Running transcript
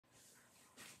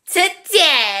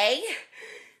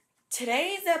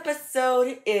Today's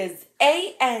episode is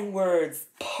AN Words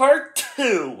Part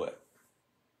 2.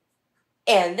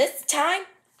 And this time,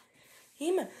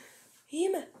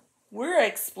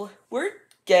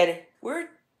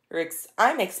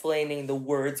 I'm explaining the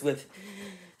words with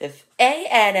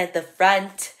AN at the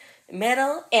front,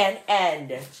 middle, and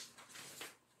end.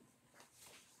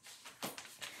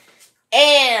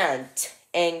 Ant,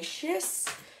 anxious,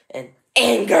 and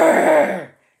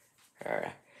anger,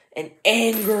 and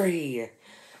angry,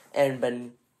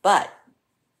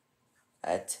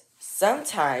 but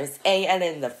sometimes AN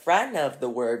in the front of the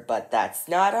word, but that's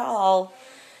not all.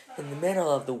 In the middle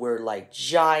of the word, like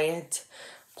giant,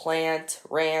 plant,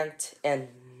 rant,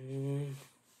 and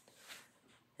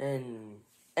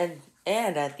at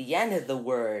the end of the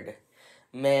word,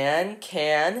 man,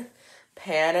 can,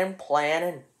 pan, and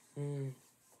plan, and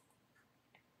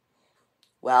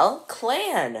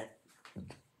clan.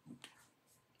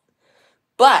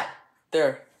 But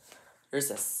there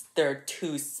are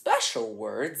two special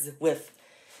words with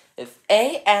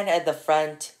AN at the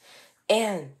front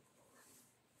and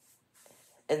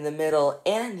in the middle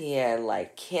and the end,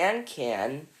 like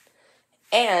cancan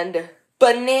and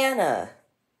banana,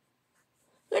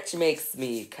 which makes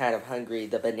me kind of hungry,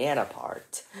 the banana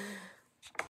part.